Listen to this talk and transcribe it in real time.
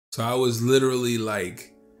So I was literally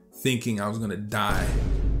like thinking I was gonna die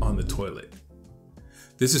on the toilet.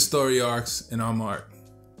 This is Story Arcs, and I'm Art.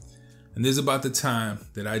 And this is about the time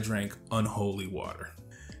that I drank unholy water.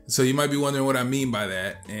 So you might be wondering what I mean by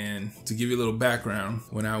that. And to give you a little background,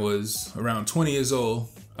 when I was around 20 years old,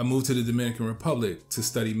 I moved to the Dominican Republic to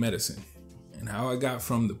study medicine. And how I got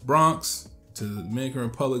from the Bronx to the Dominican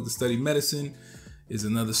Republic to study medicine is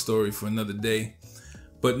another story for another day.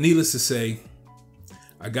 But needless to say,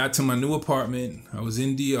 I got to my new apartment. I was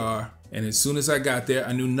in DR. And as soon as I got there,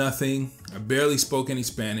 I knew nothing. I barely spoke any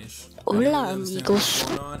Spanish. Hola, amigos.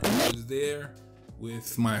 I was there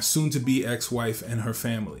with my soon-to-be ex-wife and her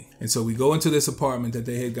family. And so we go into this apartment that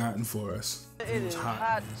they had gotten for us. It was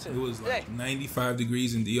hot. It was like 95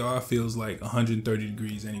 degrees in DR. Feels like 130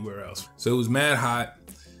 degrees anywhere else. So it was mad hot.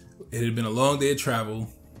 It had been a long day of travel.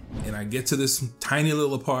 And I get to this tiny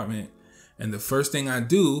little apartment. And the first thing I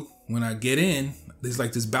do when I get in, there's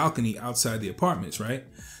like this balcony outside the apartments, right?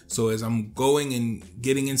 So as I'm going and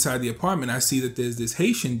getting inside the apartment, I see that there's this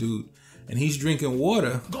Haitian dude and he's drinking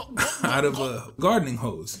water out of a gardening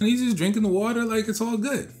hose. And he's just drinking the water like it's all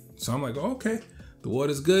good. So I'm like, oh, okay, the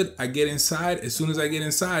water's good. I get inside. As soon as I get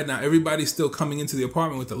inside, now everybody's still coming into the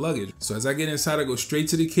apartment with the luggage. So as I get inside, I go straight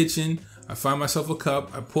to the kitchen. I find myself a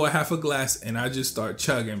cup. I pour half a glass and I just start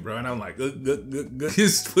chugging, bro. And I'm like,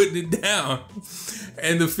 just putting it down.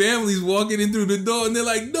 And the family's walking in through the door and they're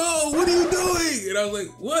like, no, what are you doing? And I was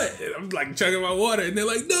like, what? And I'm like chugging my water and they're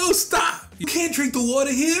like, no, stop. You can't drink the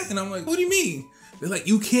water here. And I'm like, what do you mean? They're like,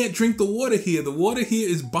 you can't drink the water here. The water here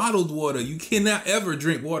is bottled water. You cannot ever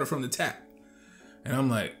drink water from the tap. And I'm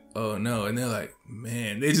like, oh no. And they're like,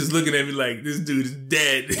 man, they just looking at me like, this dude is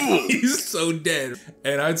dead. He's so dead.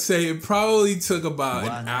 And I'd say it probably took about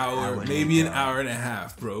an hour, maybe an hour and a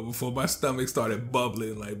half, bro, before my stomach started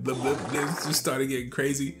bubbling. Like, blah, blah, blah, it just started getting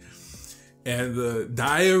crazy. And the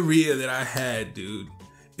diarrhea that I had, dude,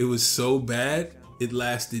 it was so bad, it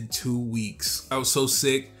lasted 2 weeks. I was so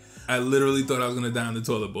sick, I literally thought I was gonna die in the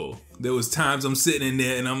toilet bowl. There was times I'm sitting in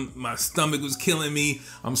there and my stomach was killing me.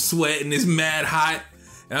 I'm sweating, it's mad hot.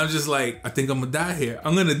 And I'm just like, I think I'm gonna die here.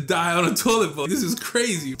 I'm gonna die on a toilet bowl. This is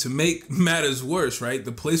crazy. To make matters worse, right?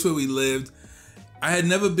 The place where we lived, I had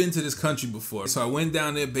never been to this country before. So I went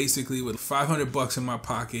down there basically with $500 in my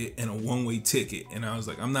pocket and a one-way ticket. And I was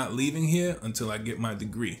like, I'm not leaving here until I get my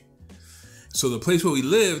degree. So the place where we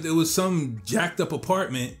lived, it was some jacked up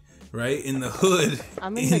apartment, right? In the hood,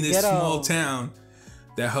 in this small town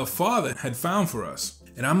that her father had found for us.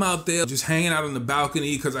 And I'm out there just hanging out on the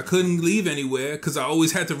balcony because I couldn't leave anywhere because I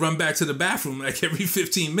always had to run back to the bathroom like every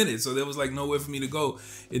 15 minutes. So there was like nowhere for me to go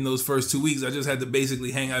in those first 2 weeks. I just had to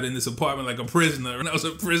basically hang out in this apartment like a prisoner. And I was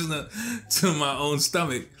a prisoner to my own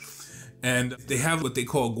stomach. And they have what they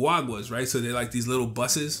call guaguas, right? So they're like these little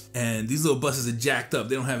buses. And these little buses are jacked up.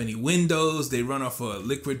 They don't have any windows. They run off of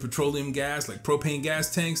liquid petroleum gas, like propane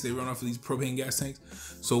gas tanks. They run off of these propane gas tanks.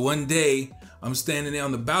 So one day, I'm standing there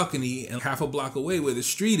on the balcony and half a block away where the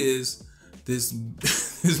street is, this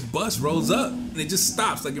bus rolls up and it just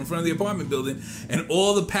stops like in front of the apartment building and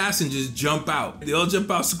all the passengers jump out. They all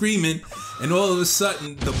jump out screaming and all of a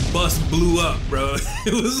sudden the bus blew up, bro.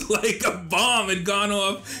 It was like a bomb had gone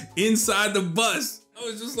off inside the bus. I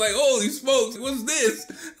was just like, holy smokes, what's this?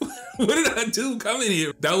 What did I do coming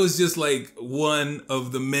here? That was just like one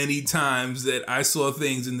of the many times that I saw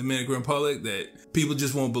things in the Dominican Republic that people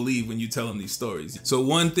just won't believe when you tell them these stories. So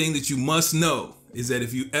one thing that you must know is that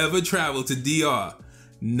if you ever travel to DR,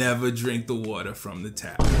 never drink the water from the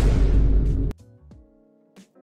tap.